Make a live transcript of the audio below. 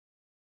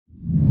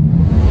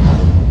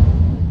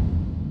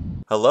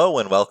Hello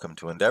and welcome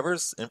to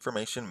Endeavor's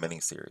Information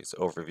Mini-Series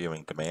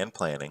overviewing demand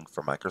planning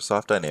for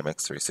Microsoft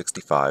Dynamics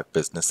 365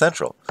 Business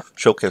Central,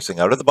 showcasing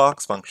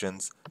out-of-the-box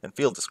functions and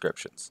field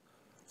descriptions.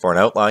 For an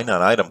outline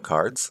on item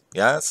cards,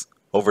 Yaz,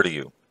 over to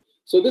you.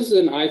 So this is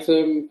an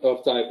item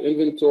of type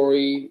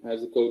inventory, has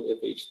the code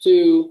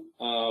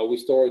FH2. We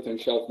store it on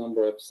shelf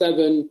number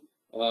F7.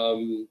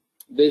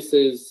 This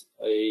is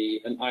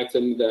an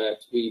item that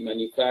we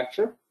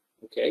manufacture.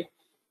 Okay,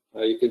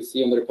 you can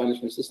see on the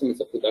replenishment system,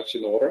 it's a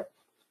production order.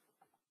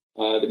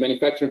 The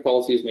manufacturing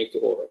policy is make to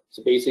order.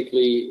 So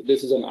basically,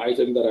 this is an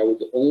item that I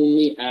would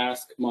only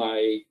ask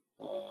my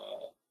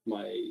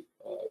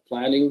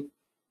planning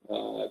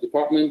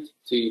department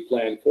to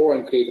plan for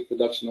and create a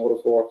production order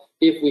for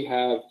if we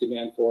have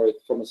demand for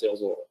it from a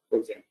sales order, for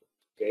example.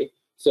 Okay,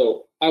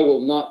 so I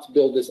will not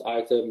build this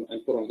item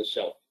and put on the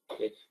shelf.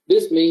 Okay,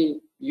 this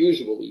means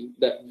usually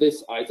that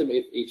this item,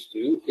 if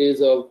H2,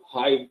 is of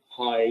high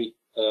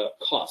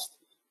cost.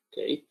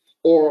 Okay,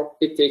 or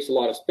it takes a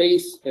lot of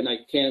space and I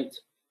can't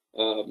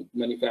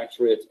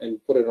manufacture it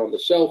and put it on the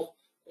shelf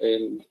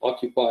and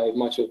occupy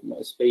much of my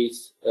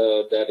space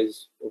that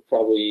is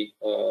probably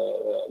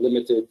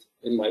limited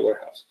in my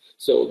warehouse.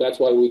 So that's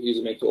why we use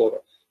a make to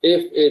order.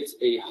 If it's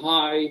a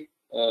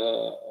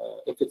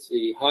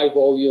high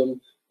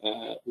volume,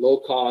 low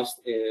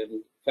cost,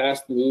 and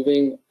fast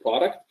moving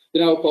product,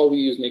 then I'll probably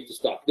use make to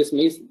stock. This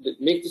means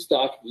that make to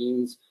stock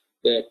means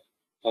that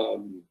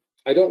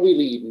I don't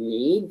really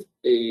need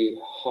a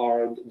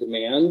hard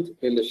demand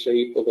in the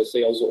shape of a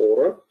sales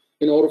order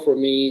in order for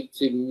me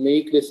to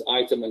make this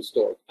item and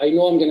store it. I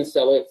know I'm going to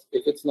sell it.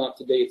 If it's not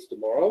today, it's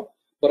tomorrow.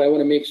 But I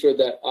want to make sure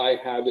that I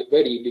have it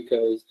ready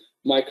because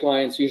my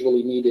clients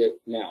usually need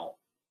it now.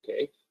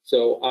 Okay,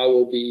 so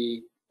I'll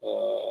be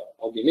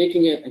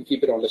making it and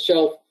keep it on the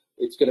shelf.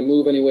 It's going to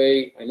move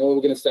anyway. I know we're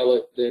going to sell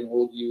it. Then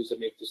we'll use a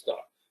make to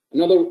stock.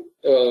 Another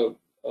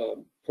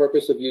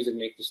purpose of using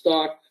make to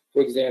stock,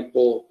 for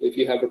example, if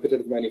you have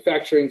repetitive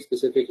manufacturing,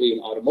 specifically in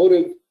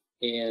automotive,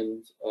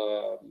 and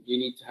you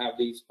need to have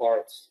these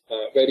parts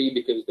ready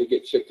because they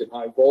get shipped in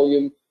high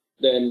volume,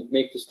 then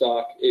make to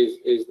stock is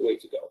the way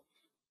to go.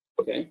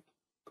 Okay.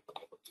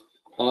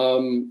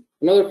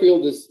 Another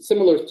field is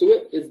similar to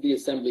it is the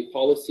assembly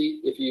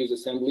policy. If you use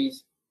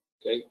assemblies,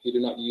 okay, if you do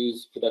not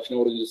use production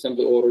orders, use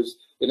assembly orders,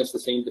 then it's the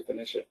same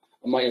definition.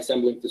 Am I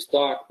assembling to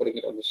stock, putting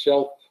it on the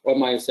shelf, or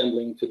am I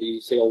assembling to the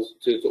sales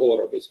to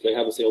order? Basically, I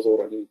have a sales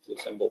order I need to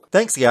assemble.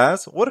 Thanks,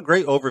 Yaz. What a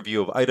great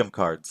overview of item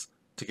cards.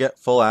 To get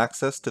full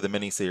access to the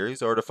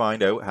mini-series or to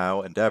find out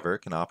how Endeavor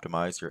can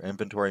optimize your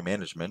inventory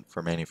management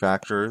for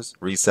manufacturers,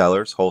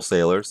 resellers,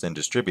 wholesalers, and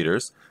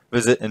distributors,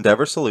 visit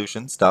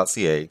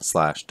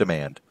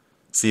endeavorsolutions.ca/demand.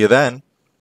 See you then!